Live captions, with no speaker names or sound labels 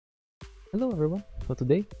Hello everyone, so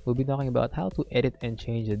today we'll be talking about how to edit and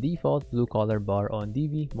change the default blue color bar on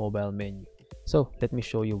Divi mobile menu. So let me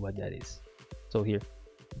show you what that is. So here,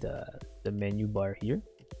 the menu bar here,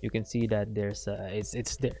 you can see that there's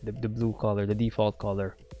it's there, the blue color, the default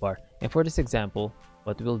color bar. And for this example,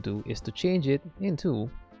 what we'll do is to change it into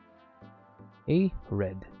a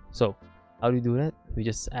red. So how do we do that? We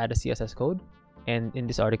just add a CSS code, and in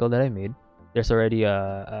this article that I made, there's already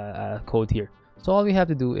a code here. So all we have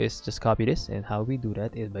to do is just copy this, and how we do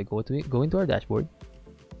that is by going to our dashboard,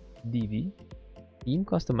 Divi, theme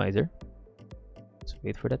customizer. Let's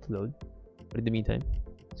wait for that to load. But in the meantime,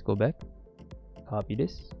 let's go back, copy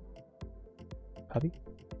this, copy,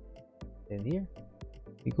 and here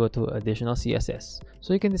we go to additional CSS.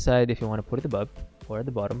 So you can decide if you want to put it above or at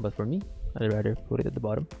the bottom, but for me, I'd rather put it at the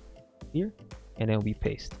bottom here, and then we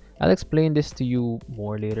paste. I'll explain this to you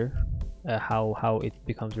more later, how it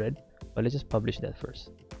becomes red. But let's just publish that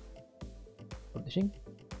first. Publishing,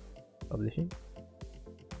 publishing,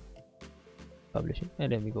 publishing,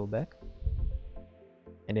 and then we go back.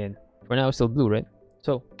 And then for now it's still blue, right?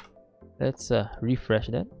 So let's refresh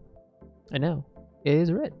that, and now it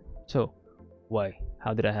is red. So why?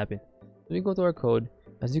 How did that happen? So we go to our code.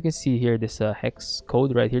 As you can see here, this hex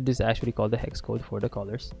code right here, this is actually called the hex code for the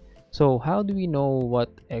colors. So how do we know what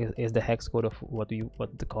is the hex code of what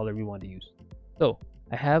the color we want to use? So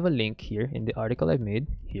I have a link here in the article I've made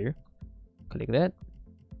here. Click that,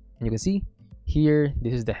 and you can see here,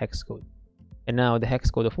 this is the hex code. And now the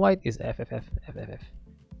hex code of white is FFF.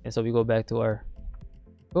 And so we go back to our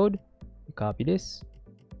code, we copy this,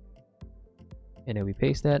 and then we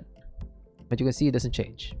paste that. But you can see it doesn't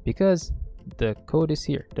change because the code is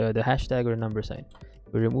here, the hashtag or number sign.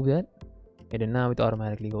 We remove that, and then now it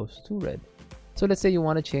automatically goes to red. So let's say you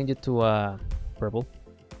want to change it to purple.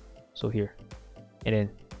 So here, and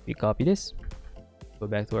then we copy this, go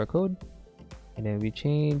back to our code, and then we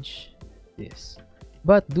change this.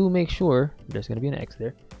 But do make sure, there's going to be an X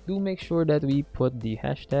there, do make sure that we put the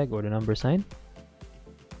hashtag or the number sign.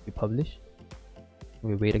 We publish,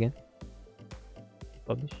 we wait again,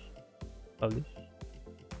 publish, publish,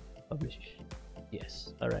 publish,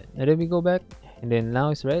 yes. All right, and then we go back, and then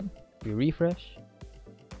now it's red, we refresh,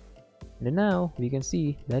 and then now we can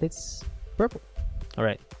see that it's purple. All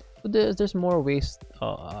right. So there's more ways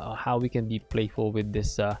how we can be playful with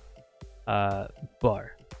this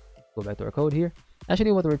bar. Go back to our code here.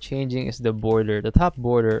 Actually, what we're changing is the border, the top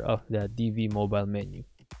border of the Divi mobile menu.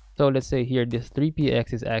 So let's say here, this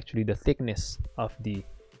 3px is actually the thickness of the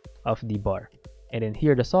bar, and then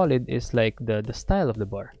here the solid is like the style of the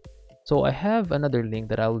bar. So I have another link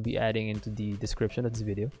that I will be adding into the description of this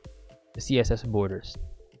video, the CSS borders.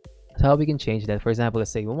 So how we can change that. For example,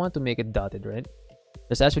 let's say we want to make it dotted, right?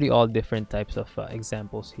 There's actually all different types of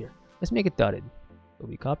examples here. Let's make it dotted. So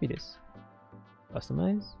we copy this,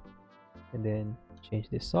 customize, and then change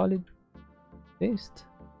this solid, paste,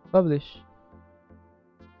 publish.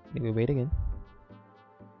 Then we wait again,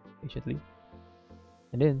 patiently,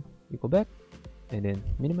 and then we go back, and then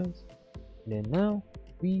minimize, and then now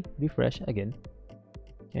we refresh again,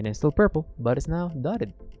 and then still purple, but it's now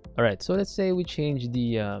dotted. All right. So let's say we change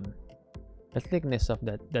the thickness of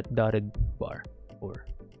that dotted bar. Or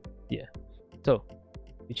yeah, so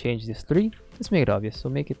we change this 3. Let's make it obvious, so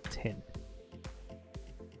make it 10.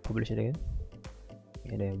 Publish it again,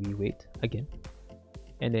 and then we wait again,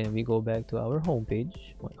 and then we go back to our home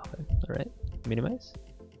page. Okay. All right, minimize.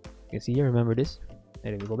 You can see here, remember this,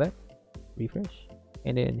 and then we go back, refresh,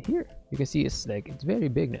 and then here you can see it's very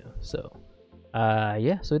big now. So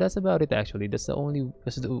yeah, so that's about it. Actually, this is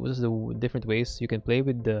the different ways you can play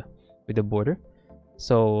with the border.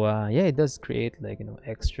 So yeah, it does create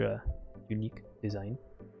extra unique design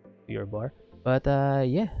to your bar. But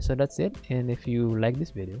yeah, so that's it. And if you like this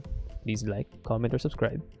video, please like, comment, or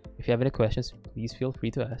subscribe. If you have any questions, please feel free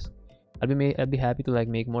to ask. I'd be happy to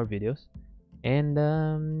make more videos. And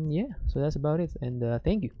yeah, so that's about it. And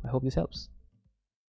thank you. I hope this helps.